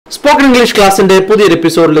Spoken English class in the Pudi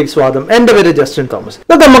episode like Swadam and the very Justin Thomas.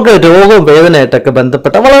 The Maka Dogo Bayonet Takabanta,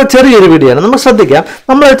 a cherry video, and Namasadika,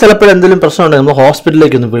 Namla Telapad and the person in the hospital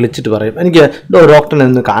like in the village to arrive and get no doctor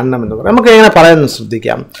in the Karnam. Ramakana Parans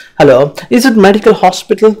Dikam. Hello, is it medical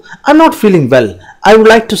hospital? I'm not feeling well. I would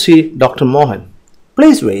like to see Dr. Mohan.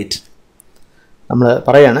 Please wait.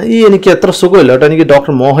 Parayana, Enikatra Sugo, and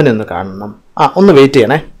Dr. Mohan in the Karnam. On the wait,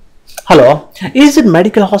 hello, is it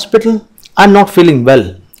medical hospital? I'm not feeling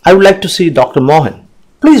well. I would like to see Dr. Mohan.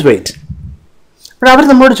 Please wait. But after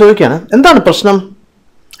the murder, Chokana, and then a person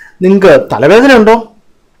Ninka Talavedano.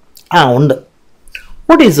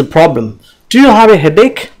 What is the problem? Do you have a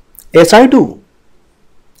headache? Yes, I do.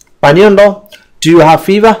 Paniondo, do you have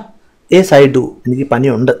fever? Yes, I do.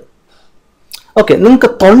 Panionda. Okay,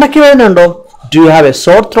 Ninka Tornakivanando, do you have a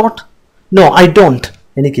sore throat? No, I don't.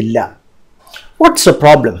 What's the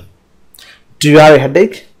problem? Do you have a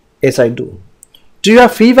headache? Yes, I do. Do you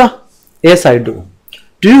have fever? Yes, I do.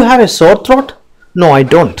 Do you have a sore throat? No, I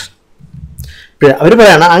don't.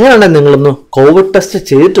 COVID test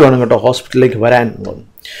to hospital.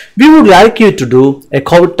 We would like you to do a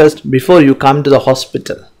COVID test before you come to the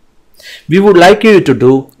hospital. We would like you to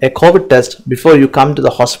do a COVID test before you come to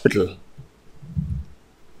the hospital.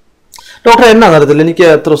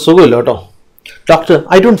 Doctor,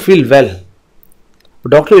 I don't feel well.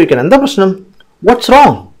 Doctor, you can end the person. What's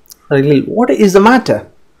wrong? What is the matter?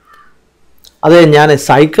 I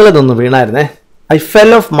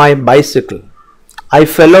fell off my bicycle. I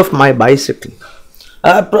fell off my bicycle.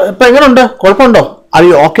 Are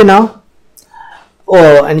you okay now?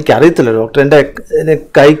 Oh, I can't tell doctor. And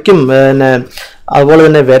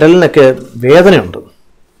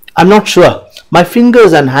I'm not sure. My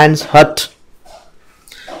fingers and hands hurt.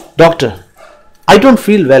 Doctor, I don't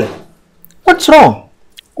feel well. What's wrong?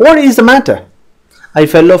 What is the matter? I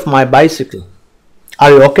fell off my bicycle.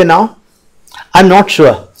 Are you okay now? I'm not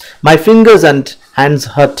sure. My fingers and hands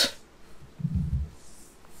hurt.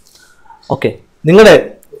 Okay.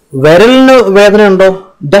 Does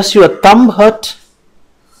your thumb hurt?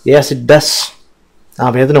 Yes, it does.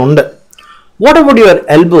 What about your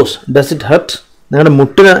elbows? Does it hurt? What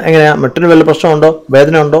about your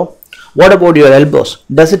elbows?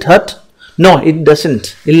 Does it hurt? No, it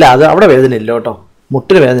doesn't.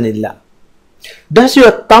 Does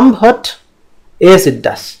your thumb hurt? Yes, it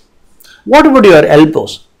does. What about your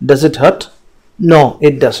elbows? Does it hurt? No,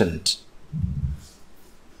 it doesn't.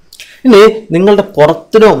 Does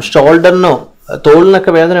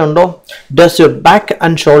your back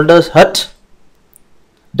and shoulders hurt?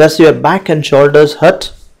 Does your back and shoulders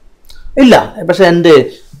hurt?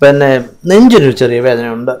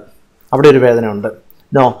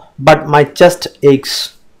 No, but my chest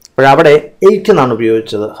aches.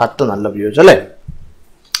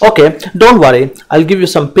 Okay, don't worry, I'll give you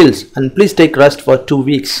some pills and please take rest for 2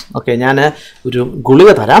 weeks. Okay,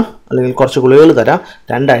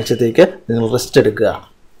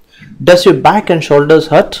 does your back and shoulders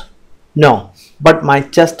hurt? No, but my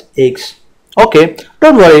chest aches. Okay,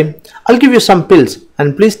 don't worry, I'll give you some pills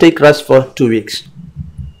and please take rest for 2 weeks.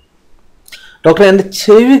 Doctor,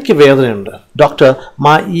 Doctor,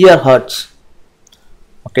 my ear hurts.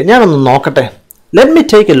 Okay, let me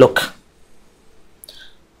take a look.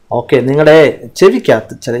 Okay,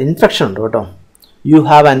 infection. You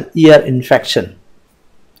have an ear infection.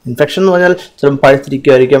 Infection infection.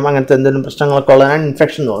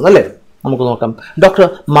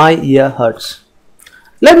 Doctor, my ear hurts.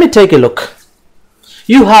 Let me take a look.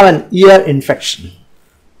 You have an ear infection.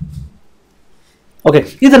 Okay,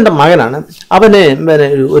 this is the white.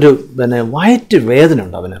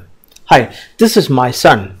 Hi, this is my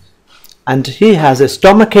son and he has a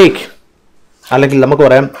stomach ache.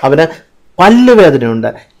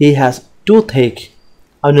 He has toothache.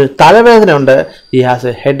 He has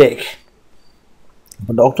a headache.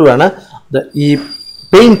 Doctor, the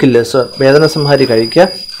painkillers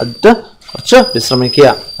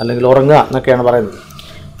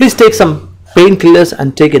please take some painkillers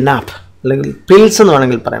and take a nap. Pills.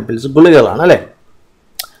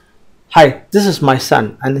 Hi, this is my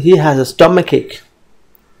son and he has a stomach ache.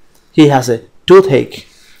 He has a toothache.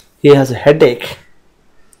 He has a headache.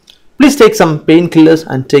 Please take some painkillers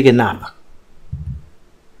and take a nap.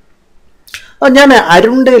 I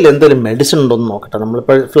don't know medicine.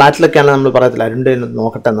 Flat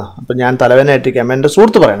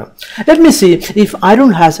let me see if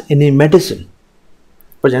Arun has any medicine.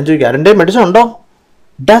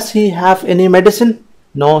 Does he have any medicine?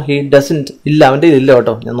 No, he doesn't.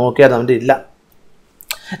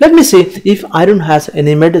 Let me see if Arun has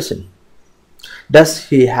any medicine. Does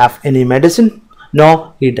he have any medicine?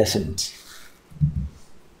 No, he doesn't.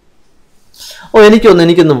 ഓ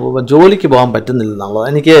എനിക്കൊന്ന് ജോലിക്ക് പോകാൻ പറ്റുന്നില്ലെന്നുള്ളത്,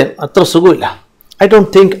 എനിക്ക് അത്ര സുഖമില്ല. I don't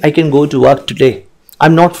think I can go to work today.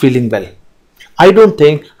 I'm not feeling well. I don't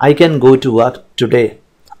think I can go to work today.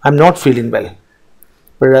 I'm not feeling well.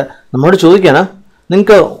 അപ്പോൾ നമ്മോട് ചോദിക്കാനാ,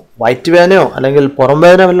 നിങ്ങൾക്ക് വയറ്റുവേദനയോ അല്ലെങ്കിൽ പുറം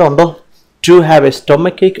വേദന വല്ലതും ഉണ്ടോ? Do you have a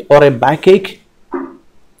stomach ache or a backache?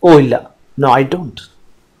 ഓ ഇല്ല. No, I don't.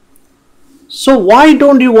 So why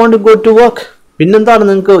don't you want to go to work? പിന്നെന്താണ്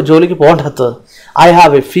നിങ്ങൾക്ക് ജോലിക്ക് പോകേണ്ടത്? I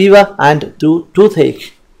have a fever and toothache.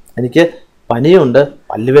 എനിക്ക് പനിയുണ്ട്,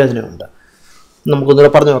 പല്ലുവേദനയുണ്ട്.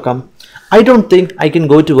 നമുക്കൊന്നുകൂടെ പറഞ്ഞു നോക്കാം. I don't think I can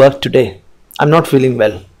go to work today. I'm not feeling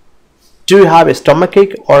well. Do you have a stomach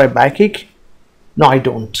ache or a backache? No, I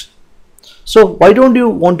don't. So why don't you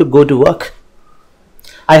want to go to work?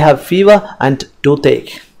 I have fever and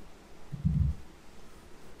toothache.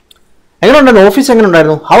 എങ്ങനെയുണ്ടായിരുന്നു office?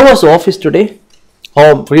 എങ്ങനെയുണ്ടായിരുന്നു? How was the office today? Oh,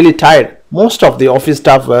 I'm really tired. Most of the office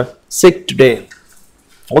staff were sick today.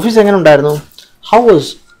 Office എങ്ങനെയുണ്ടായിരുന്നു? How was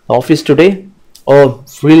the office today? Oh,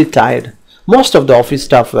 really tired. Most of the office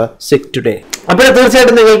staff were sick today. അപ്പോൾ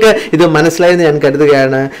തീർച്ചയായിട്ടും നിങ്ങൾക്ക് ഇത് മനസ്സിലായെന്ന് ഞാൻ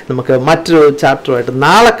കരുതുകയാണ്. നമുക്ക് മറ്റൊരു ചാപ്റ്ററുമായിട്ട്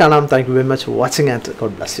നാളെ കാണാം. Thank you very much for watching and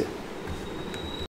God bless you.